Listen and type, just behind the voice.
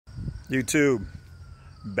YouTube,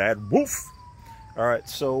 bad wolf. All right,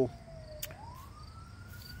 so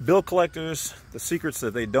bill collectors, the secrets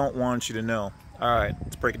that they don't want you to know. All right,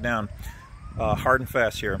 let's break it down hard and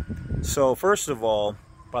fast here. So first of all,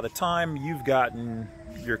 by the time you've gotten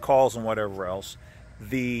your calls and whatever else,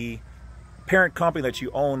 the parent company that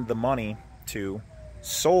you owned the money to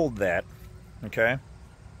sold that, okay?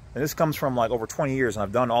 And this comes from like over 20 years, and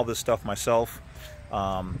I've done all this stuff myself.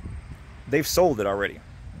 They've sold it already,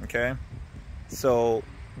 okay? So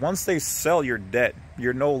once they sell your debt,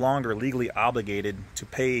 you're no longer legally obligated to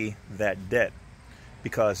pay that debt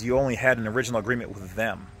because you only had an original agreement with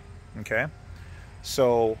them, okay?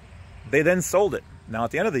 So they then sold it. Now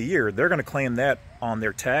at the end of the year, they're going to claim that on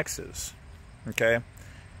their taxes, okay?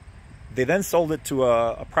 They then sold it to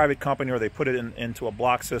a private company, or they put it into a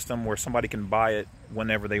block system where somebody can buy it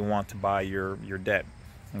whenever they want to buy your debt,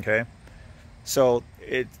 okay? So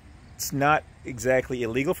it's not exactly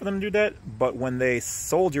illegal for them to do that, but when they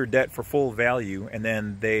sold your debt for full value and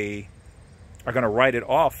then they are going to write it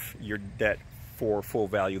off your debt for full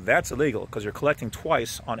value, that's illegal because you're collecting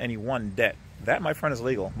twice on any one debt. That, my friend, is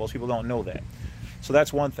legal. Most people don't know that. So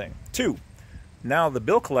that's one thing. Two, now the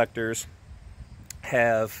bill collectors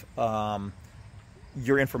have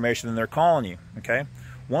your information and they're calling you, okay?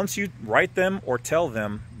 Once you write them or tell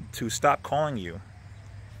them to stop calling you,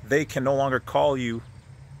 they can no longer call you,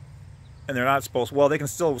 and they're not supposed, well, they can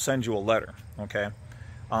still send you a letter, okay?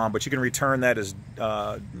 But you can return that as,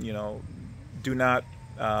 you know, do not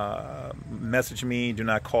message me, do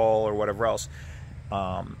not call, or whatever else.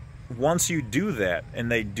 Once you do that,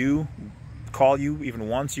 and they do call you even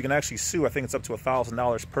once, you can actually sue. I think it's up to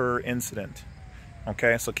 $1,000 per incident.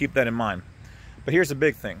 Okay, so keep that in mind. But here's the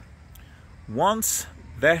big thing. Once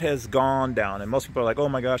that has gone down, and most people are like, oh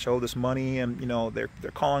my gosh, I owe this money, and you know, they're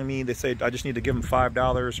calling me, they say I just need to give them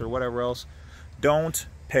 $5 or whatever else. Don't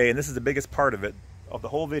pay, and this is the biggest part of it, of the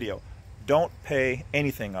whole video, don't pay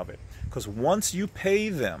anything of it. Because once you pay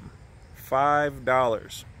them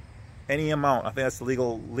 $5, any amount, I think that's the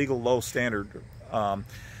legal low standard,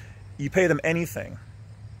 you pay them anything,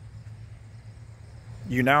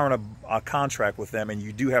 you now are in a contract with them, and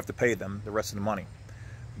you do have to pay them the rest of the money.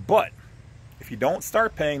 But if you don't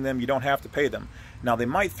start paying them, you don't have to pay them. Now they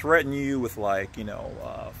might threaten you with, like, you know,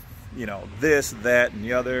 this, that, and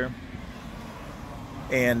the other.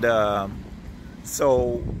 And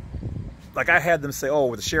so, like, I had them say,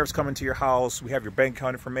 oh, the sheriff's coming to your house, we have your bank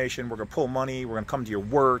account information, we're gonna pull money, we're gonna come to your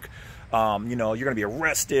work, you know, you're gonna be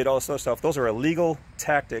arrested, all this other stuff. Those are illegal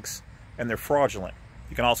tactics, and they're fraudulent.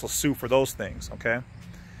 You can also sue for those things, okay?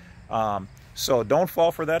 So don't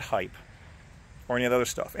fall for that hype or any other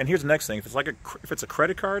stuff. And here's the next thing: if it's a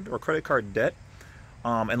credit card or credit card debt,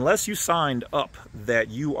 unless you signed up that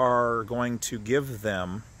you are going to give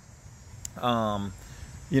them,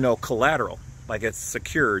 you know, collateral, like it's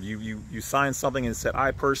secured. You signed something and said,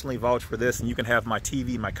 I personally vouch for this, and you can have my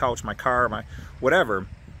TV, my couch, my car, my whatever.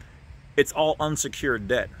 It's all unsecured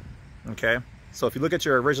debt, okay? So if you look at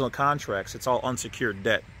your original contracts, it's all unsecured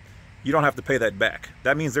debt. You don't have to pay that back.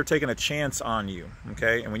 That means they're taking a chance on you,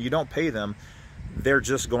 okay? And when you don't pay them, they're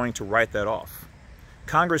just going to write that off.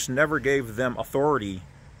 Congress never gave them authority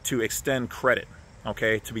to extend credit,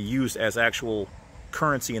 okay, to be used as actual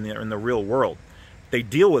currency in the real world. They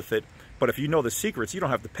deal with it, but if you know the secrets, you don't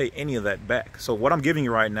have to pay any of that back. So what I'm giving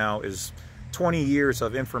you right now is 20 years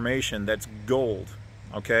of information that's gold,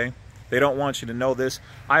 okay? They don't want you to know this.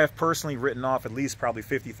 I have personally written off at least probably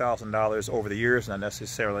 $50,000 over the years. Not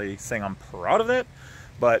necessarily saying I'm proud of it,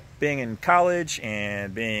 but being in college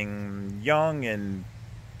and being young and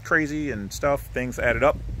crazy and stuff, things added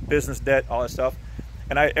up, business debt, all that stuff.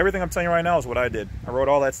 And everything I'm telling you right now is what I did. I wrote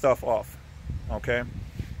all that stuff off, okay?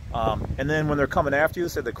 And then when they're coming after you,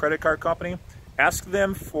 say the credit card company, ask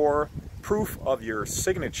them for proof of your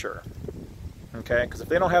signature, okay? Because if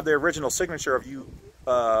they don't have the original signature of you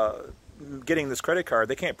getting this credit card,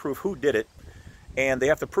 they can't prove who did it, and they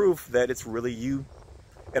have to prove that it's really you.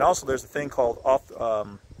 And also there's a thing called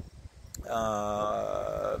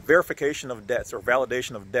verification of debts, or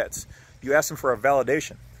validation of debts. You ask them for a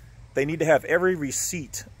validation. They need to have every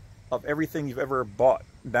receipt of everything you've ever bought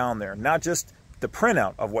down there, not just the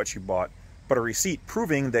printout of what you bought, but a receipt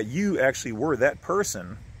proving that you actually were that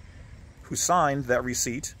person who signed that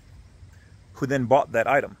receipt, who then bought that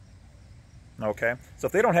item. Okay, so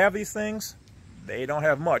if they don't have these things, they don't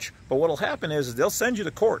have much. But what will happen is they'll send you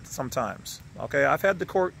to court sometimes. Okay, I've had the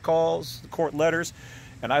court calls, the court letters,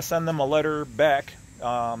 and I send them a letter back.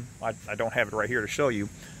 I don't have it right here to show you.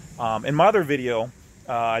 In my other video,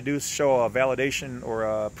 I do show a validation or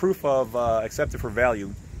a proof of accepted for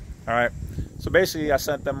value All right. So basically, I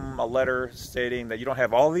sent them a letter stating that you don't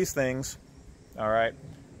have all these things. All right.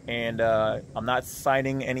 And I'm not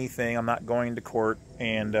signing anything. I'm not going to court,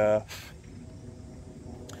 and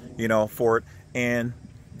you know, for it. And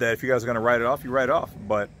that if you guys are going to write it off, you write it off.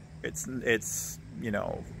 But it's you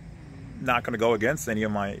know, not going to go against any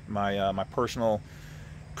of my personal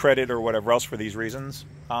credit or whatever else for these reasons.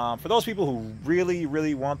 For those people who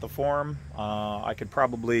really want the form, I could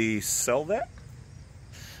probably sell that.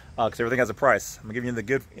 Because everything has a price. I'm giving you the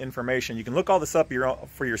good information. You can look all this up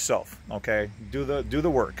for yourself. Okay, do the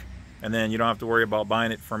work, and then you don't have to worry about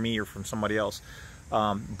buying it from me or from somebody else.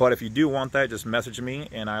 But if you do want that, just message me,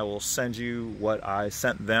 and I will send you what I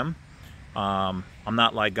sent them. I'm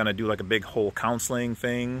not like gonna do like a big whole counseling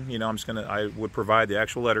thing. You know, I would provide the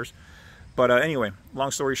actual letters. But anyway,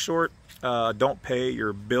 long story short, don't pay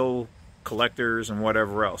your bill collectors and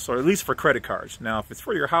whatever else, or at least for credit cards. Now, if it's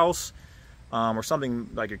for your house, or something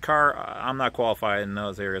like a car, I'm not qualified in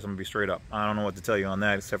those areas. I'm gonna be straight up. I don't know what to tell you on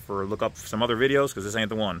that, except for look up some other videos, because this ain't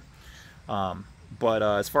the one. But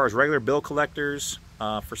as far as regular bill collectors,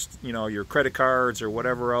 for, you know, your credit cards or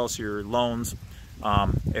whatever else, your loans,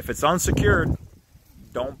 if it's unsecured,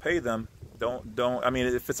 don't pay them. Don't. I mean,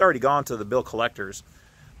 if it's already gone to the bill collectors,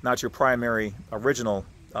 not your primary original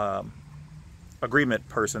agreement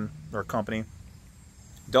person or company,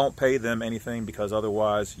 don't pay them anything, because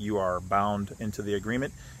otherwise you are bound into the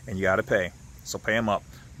agreement and you got to pay. So pay them up.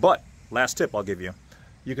 But last tip I'll give you,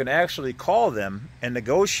 you can actually call them and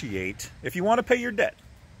negotiate if you want to pay your debt.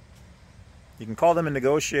 You can call them and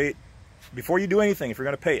negotiate before you do anything. If you're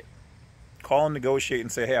going to pay it, call and negotiate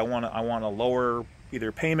and say, hey, I want a lower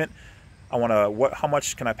either payment. I want to, how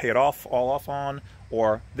much can I pay it all off on?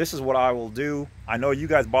 Or this is what I will do. I know you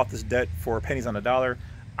guys bought this debt for pennies on the dollar.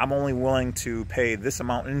 I'm only willing to pay this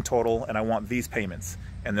amount in total, and I want these payments,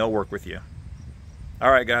 and they'll work with you. All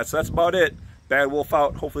right, guys, so that's about it. Bad Wolf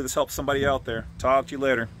out. Hopefully this helps somebody out there. Talk to you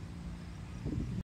later.